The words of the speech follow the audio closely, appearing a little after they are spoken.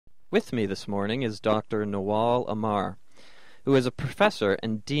With me this morning is Dr. Nawal Ammar, who is a professor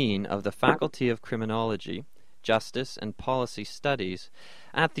and dean of the Faculty of Criminology, Justice and Policy Studies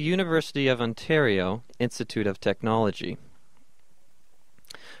at the University of Ontario Institute of Technology.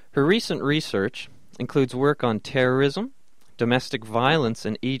 Her recent research includes work on terrorism, domestic violence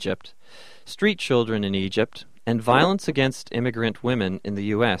in Egypt, street children in Egypt, and violence against immigrant women in the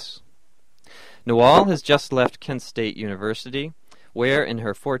U.S. Nawal has just left Kent State University, where, in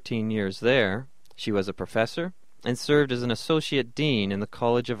her 14 years there, she was a professor and served as an associate dean in the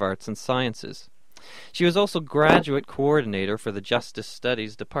College of Arts and Sciences. She was also graduate coordinator for the Justice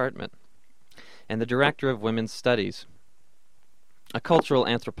Studies Department and the director of Women's Studies. A cultural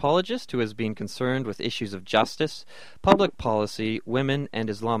anthropologist who has been concerned with issues of justice, public policy, women, and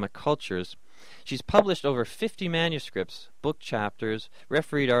Islamic cultures, she's published over 50 manuscripts, book chapters,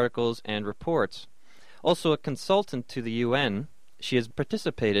 refereed articles, and reports. Also a consultant to the UN, she has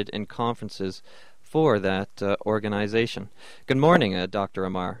participated in conferences for that organization. Good morning, Dr.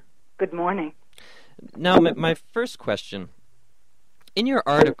 Ammar. Good morning. Now, my first question. In your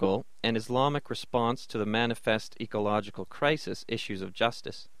article, An Islamic Response to the Manifest Ecological Crisis, Issues of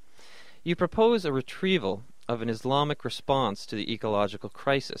Justice, you propose a retrieval of an Islamic response to the ecological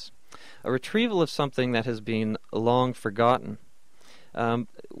crisis, a retrieval of something that has been long forgotten.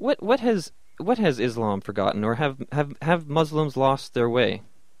 What has Islam forgotten, or have Muslims lost their way?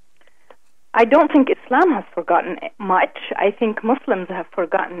 I don't think Islam has forgotten much. I think Muslims have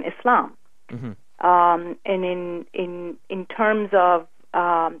forgotten Islam. Mm-hmm. And in terms of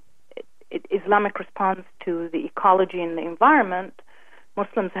Islamic response to the ecology and the environment,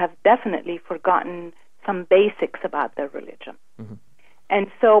 Muslims have definitely forgotten some basics about their religion. Mm-hmm. And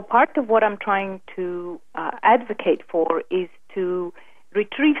so part of what I'm trying to advocate for is to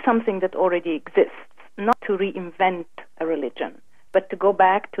retrieve something that already exists, not to reinvent a religion, but to go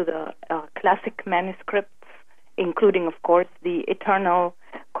back to the classic manuscripts, including, of course, the eternal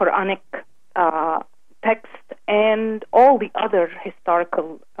Quranic text and all the other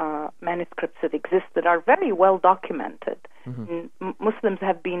historical manuscripts that exist that are very well documented. Mm-hmm. Muslims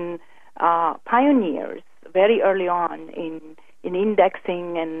have been pioneers very early on in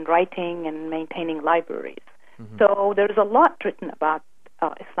indexing and writing and maintaining libraries. Mm-hmm. So there's a lot written about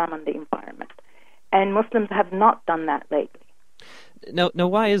Islam and the environment, and Muslims have not done that lately. Now,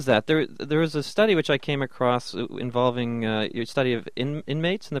 why is that? There was a study which I came across involving your study of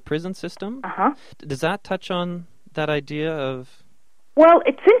inmates in the prison system. Uh-huh. Does that touch on that idea of? Well,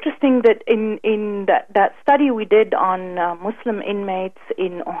 it's interesting that in that study we did on Muslim inmates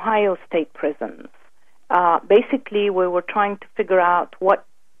in Ohio state prisons, basically we were trying to figure out what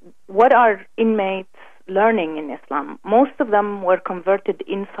are inmates learning in Islam. Most of them were converted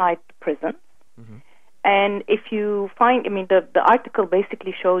inside the prison. Mm-hmm. And if you find, the article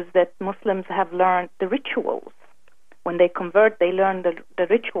basically shows that Muslims have learned the rituals. When they convert, they learn the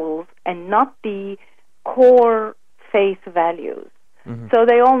rituals and not the core faith values. Mm-hmm. So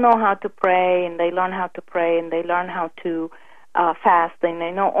they all know how to pray, and they learn how to pray, and they learn how to fast, and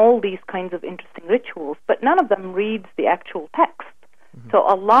they know all these kinds of interesting rituals, but none of them reads the actual text. Mm-hmm. So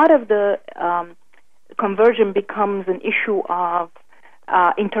a lot of the conversion becomes an issue of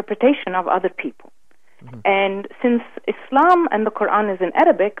interpretation of other people. Mm-hmm. And since Islam and the Quran is in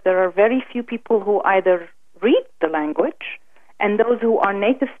Arabic, there are very few people who either read the language, and those who are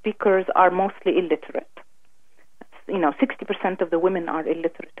native speakers are mostly illiterate. 60% of the women are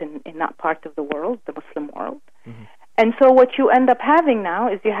illiterate in that part of the world, the Muslim world. Mm-hmm. And so what you end up having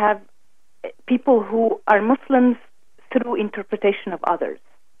now is you have people who are Muslims through interpretation of others.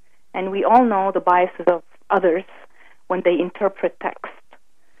 And we all know the biases of others when they interpret text.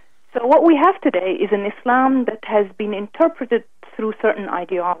 So what we have today is an Islam that has been interpreted through certain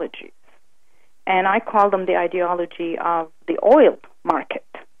ideologies. And I call them the ideology of the oil market,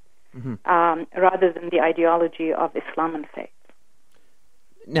 mm-hmm. Rather than the ideology of Islam and faith.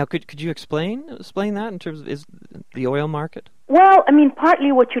 Now, could you explain that in terms of is the oil market? Well,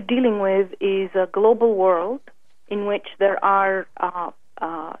 partly what you're dealing with is a global world in which there are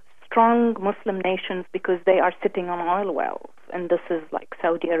strong Muslim nations because they are sitting on oil wells. And this is like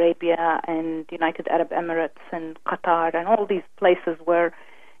Saudi Arabia and United Arab Emirates and Qatar and all these places where,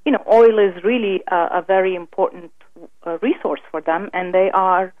 oil is really a very important resource for them, and they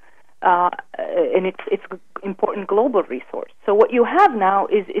are, and it's an important global resource. So what you have now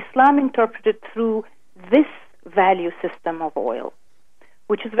is Islam interpreted through this value system of oil,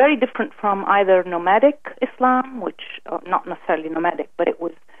 which is very different from either nomadic Islam, which, not necessarily nomadic, but it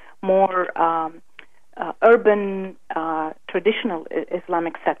was more urban, traditional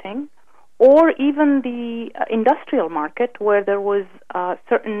Islamic setting, or even the industrial market, where there was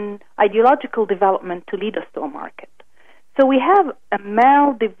certain ideological development to lead us to a market. So we have a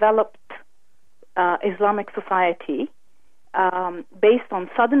maldeveloped Islamic society based on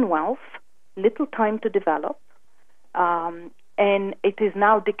sudden wealth, little time to develop, and it is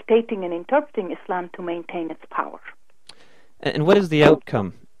now dictating and interpreting Islam to maintain its power. And what is the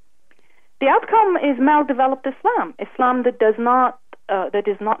outcome? The outcome is maldeveloped Islam. Islam that does not, that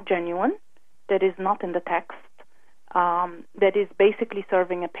is not genuine, that is not in the text, that is basically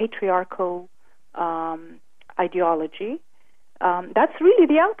serving a patriarchal ideology. That's really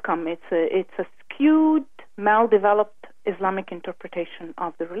the outcome. It's a skewed, maldeveloped Islamic interpretation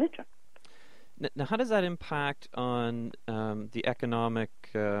of the religion. Now, how does that impact on the economic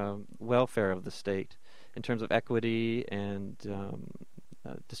welfare of the state in terms of equity and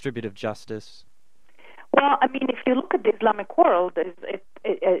distributive justice? Well, I mean, if you look at the Islamic world,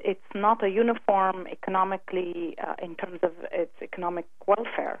 it's not a uniform economically in terms of its economic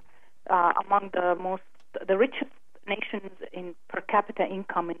welfare. Among the richest nations in per capita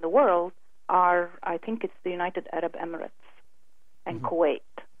income in the world are, I think it's the United Arab Emirates and Kuwait.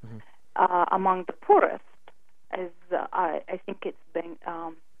 Mm-hmm. Among the poorest is, I think it's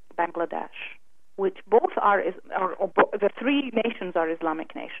Bangladesh, which both are the three nations are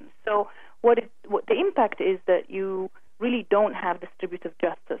Islamic nations. So what the impact is that you really don't have distributive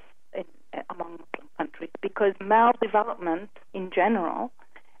justice among Muslim countries, because maldevelopment in general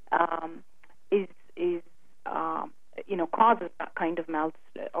causes that kind of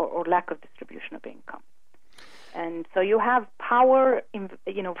or lack of distribution of income. And so you have power,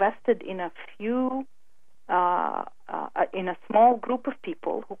 vested in a few, in a small group of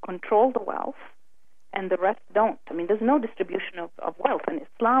people who control the wealth, and the rest don't. I mean, there's no distribution of wealth. And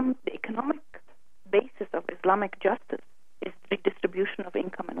Islam, the economic basis of Islamic justice is the distribution of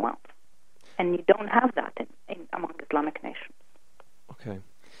income and wealth. And you don't have that among Islamic nations. Okay.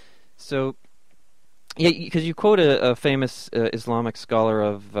 So, yeah, because you quote a famous Islamic scholar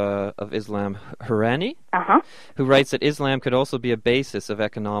of Islam, Harani, who writes that Islam could also be a basis of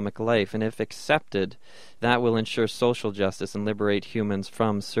economic life, and if accepted, that will ensure social justice and liberate humans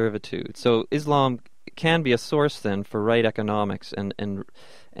from servitude. So Islam can be a source then for right economics and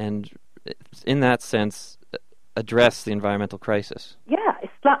in that sense address the environmental crisis. Yeah,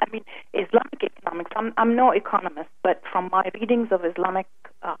 Islamic economics. I'm no economist, but from my readings of Islamic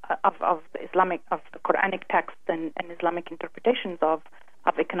of the Quranic text and Islamic interpretations of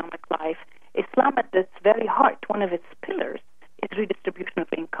economic life, Islam at its very heart, one of its pillars is redistribution of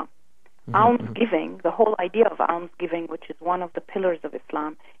income. Mm-hmm. Alms giving, the whole idea of alms giving, which is one of the pillars of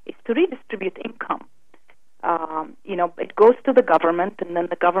Islam, is to redistribute income. It goes to the government, and then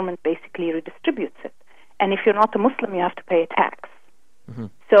the government basically redistributes it. And if you're not a Muslim, you have to pay a tax. Mm-hmm.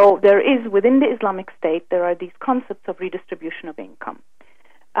 So there is, within the Islamic State, there are these concepts of redistribution of income.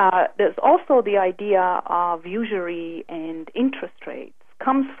 There's also the idea of usury and interest rates,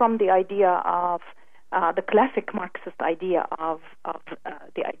 comes from the idea of the classic Marxist idea of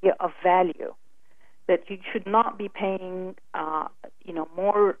the idea of value, that you should not be paying,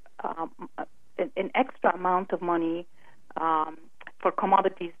 more, an extra amount of money for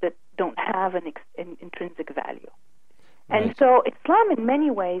commodities that don't have an intrinsic value. Right. And so Islam in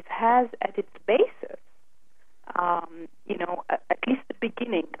many ways has at its basis, at least the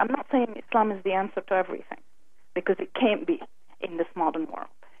beginning. I'm not saying Islam is the answer to everything, because it can't be in this modern world.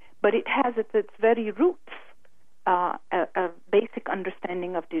 But it has at its very roots a basic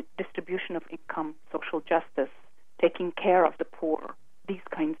understanding of the distribution of income, social justice, taking care of the poor, these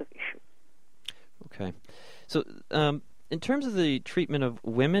kinds of issues. Okay. So in terms of the treatment of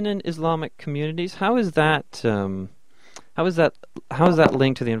women in Islamic communities, how is that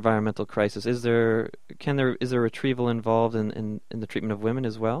linked to the environmental crisis? Is there retrieval involved in the treatment of women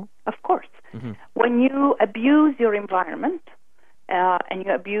as well? Of course. Mm-hmm. When you abuse your environment and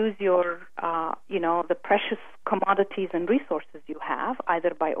you abuse your the precious commodities and resources you have,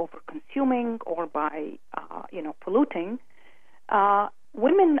 either by over-consuming or by polluting,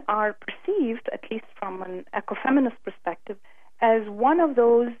 women are perceived, at least from an ecofeminist perspective, as one of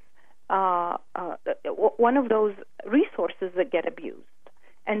those resources that get abused.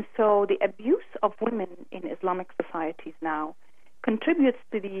 And so the abuse of women in Islamic societies now contributes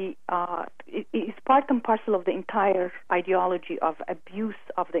to is part and parcel of the entire ideology of abuse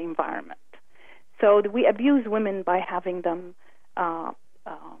of the environment. So we abuse women by having them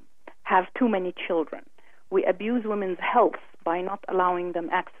have too many children. We abuse women's health by not allowing them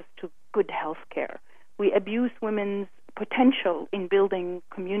access to good health care. We abuse women's potential in building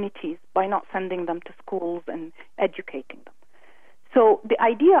communities by not sending them to schools and educating them. So the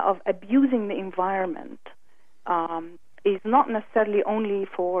idea of abusing the environment is not necessarily only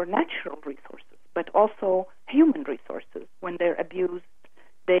for natural resources, but also human resources. When they're abused,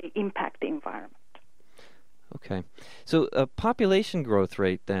 they impact the environment. Okay. So population growth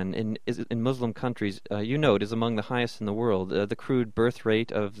rate then in Muslim countries, you note, is among the highest in the world. The crude birth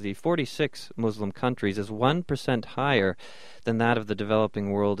rate of the 46 Muslim countries is 1% higher than that of the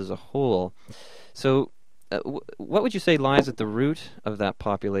developing world as a whole. So what would you say lies at the root of that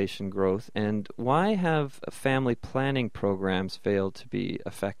population growth, and why have family planning programs failed to be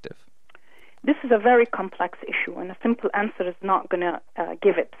effective? This is a very complex issue, and a simple answer is not going to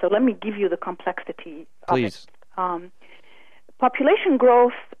give it. So let me give you the complexity of Please. it. Population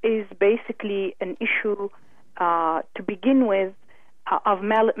growth is basically an issue to begin with of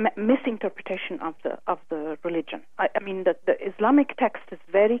misinterpretation of the religion. I mean, the Islamic text is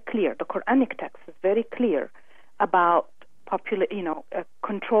very clear. The Quranic text is very clear about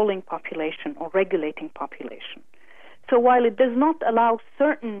controlling population or regulating population. So while it does not allow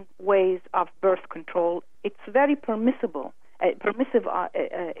certain ways of birth control, it's very permissive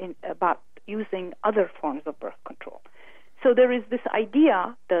about using other forms of birth control. So there is this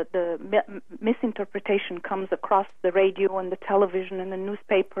idea that the misinterpretation comes across the radio and the television and the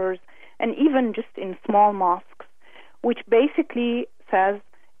newspapers and even just in small mosques, which basically says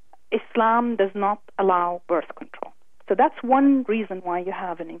Islam does not allow birth control. So that's one reason why you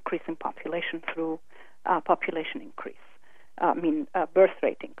have an increase in population through population increase, birth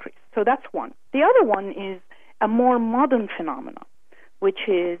rate increase. So that's one. The other one is a more modern phenomenon, which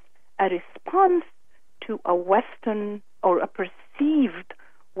is a response to a Western or a perceived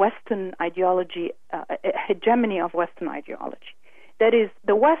Western ideology, a hegemony of Western ideology. That is,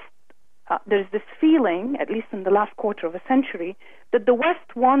 the West, there's this feeling, at least in the last quarter of a century, that the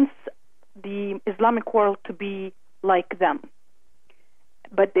West wants the Islamic world to be like them.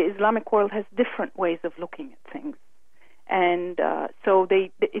 But the Islamic world has different ways of looking at things. And so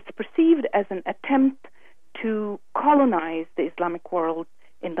it's perceived as an attempt to colonize the Islamic world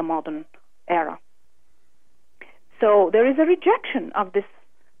in the modern era. So there is a rejection of this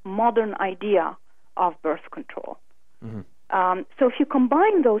modern idea of birth control. Mm-hmm. So if you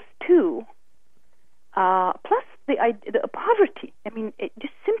combine those two, plus the poverty,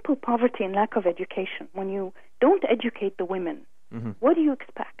 just simple poverty and lack of education. When you don't educate the women, mm-hmm. what do you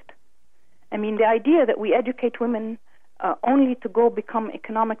expect? The idea that we educate women only to go become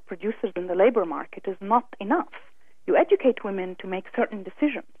economic producers in the labor market is not enough. You educate women to make certain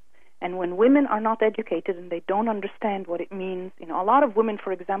decisions. And when women are not educated and they don't understand what it means, a lot of women,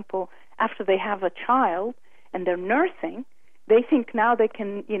 for example, after they have a child and they're nursing, they think now they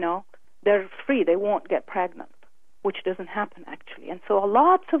can, they're free, they won't get pregnant, which doesn't happen actually. And so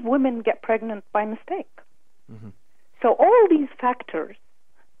lots of women get pregnant by mistake. Mm-hmm. So all these factors,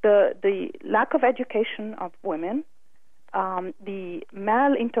 the lack of education of women, the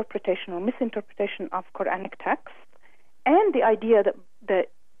malinterpretation or misinterpretation of Quranic text, and the idea that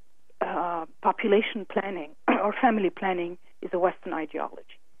population planning or family planning is a Western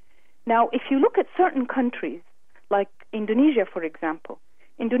ideology. Now, if you look at certain countries, like Indonesia, for example,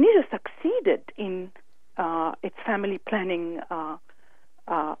 Indonesia succeeded in its family planning,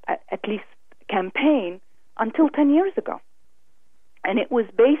 at least campaign, until 10 years ago. And it was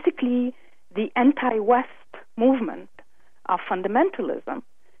basically the anti-West movement of fundamentalism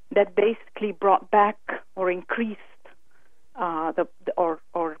that basically brought back or increased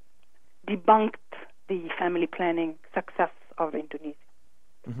or debunked the family planning success of Indonesia.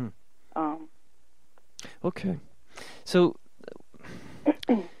 Mm-hmm. Okay. So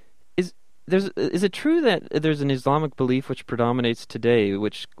is it true that there's an Islamic belief which predominates today,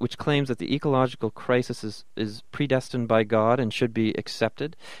 which claims that the ecological crisis is predestined by God and should be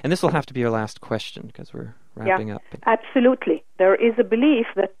accepted? And this will have to be our last question because we're wrapping up. Absolutely. There is a belief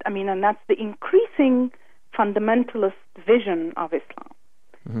that, and that's the increasing fundamentalist vision of Islam,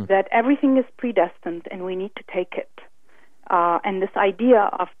 mm-hmm. that everything is predestined and we need to take it. And this idea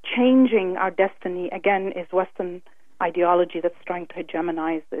of changing our destiny, again, is Western ideology that's trying to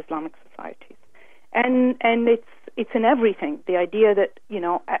hegemonize the Islamic societies. And it's in everything. The idea that,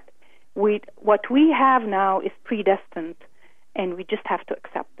 what we have now is predestined and we just have to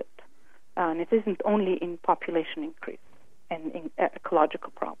accept it. And it isn't only in population increase and in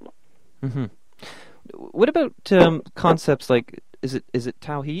ecological problems. Mm-hmm. What about concepts like, is it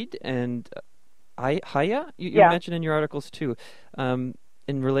Tawheed and Haya? You mentioned in your articles too,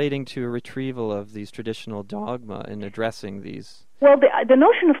 in relating to a retrieval of these traditional dogma in addressing these. Well, the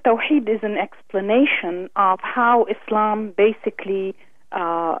notion of Tawheed is an explanation of how Islam basically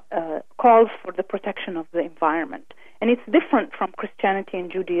calls for the protection of the environment. And it's different from Christianity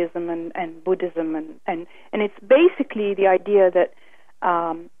and Judaism and Buddhism, and it's basically the idea that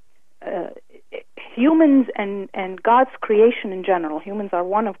humans and God's creation in general, humans are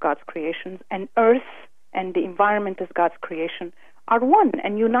one of God's creations, and Earth and the environment as God's creation are one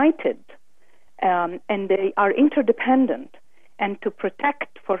and united, and they are interdependent. And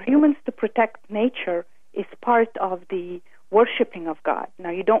for humans to protect nature is part of the worshiping of God.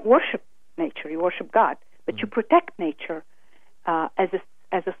 Now, you don't worship nature, you worship God, but you protect nature as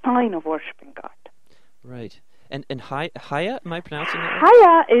a sign of worshiping God. Right. And Haya, am I pronouncing that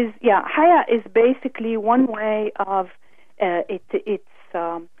right? Haya is basically one way of it's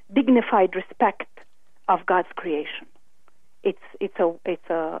dignified respect of God's creation. It's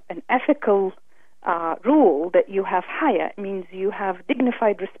an ethical rule that you have Haya. It means you have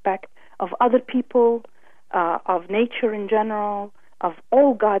dignified respect of other people, of nature in general, of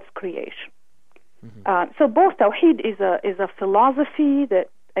all God's creation. Mm-hmm. So both Tawheed is a philosophy that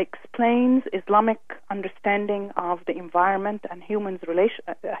explains Islamic understanding of the environment and human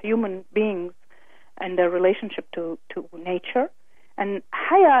beings and their relationship to nature, and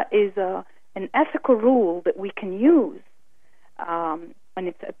Haya is an ethical rule that we can use, and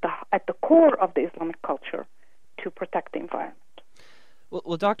it's at the core of the Islamic culture to protect the environment.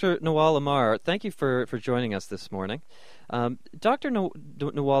 Well, Dr. Nawal Ammar, thank you for joining us this morning. Dr.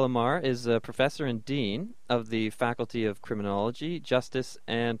 Nawal Ammar is a professor and dean of the Faculty of Criminology, Justice,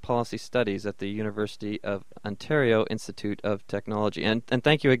 and Policy Studies at the University of Ontario Institute of Technology. And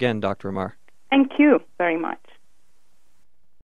thank you again, Dr. Ammar. Thank you very much.